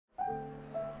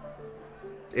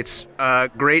It's a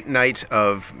great night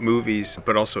of movies,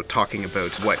 but also talking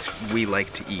about what we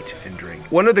like to eat and drink.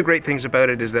 One of the great things about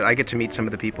it is that I get to meet some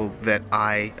of the people that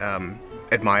I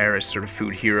admire as sort of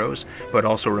food heroes, but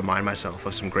also remind myself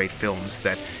of some great films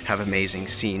that have amazing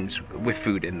scenes with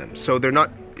food in them. So they're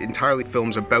not entirely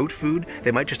films about food,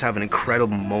 they might just have an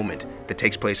incredible moment that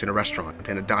takes place in a restaurant,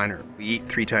 in a diner. We eat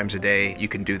 3 times a day. You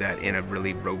can do that in a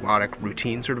really robotic,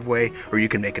 routine sort of way, or you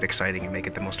can make it exciting and make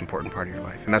it the most important part of your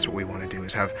life. And that's what we want to do,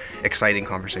 is have exciting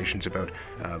conversations about,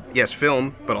 yes,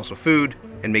 film, but also food,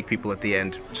 and make people at the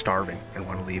end starving and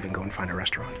want to leave and go and find a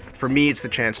restaurant. For me, it's the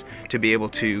chance to be able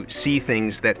to see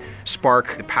things that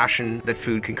spark the passion that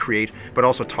food can create, but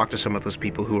also talk to some of those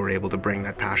people who are able to bring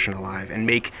that passion alive and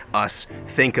make us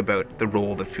think about the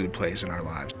role that food plays in our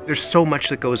lives. There's so much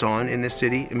that goes on in this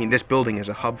city. I mean, this building is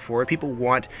a hub for it. People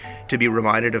want to be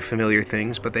reminded of familiar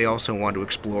things, but they also want to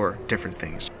explore different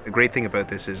things. The great thing about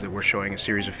this is that we're showing a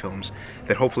series of films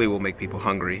that hopefully will make people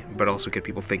hungry, but also get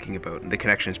people thinking about the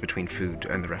connections between food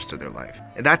and the rest of their life.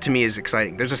 And that to me is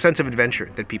exciting. There's a sense of adventure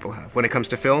that people have when it comes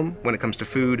to film, when it comes to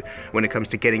food, when it comes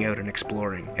to getting out and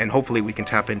exploring. And hopefully we can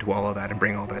tap into all of that and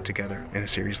bring all that together in a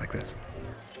series like this.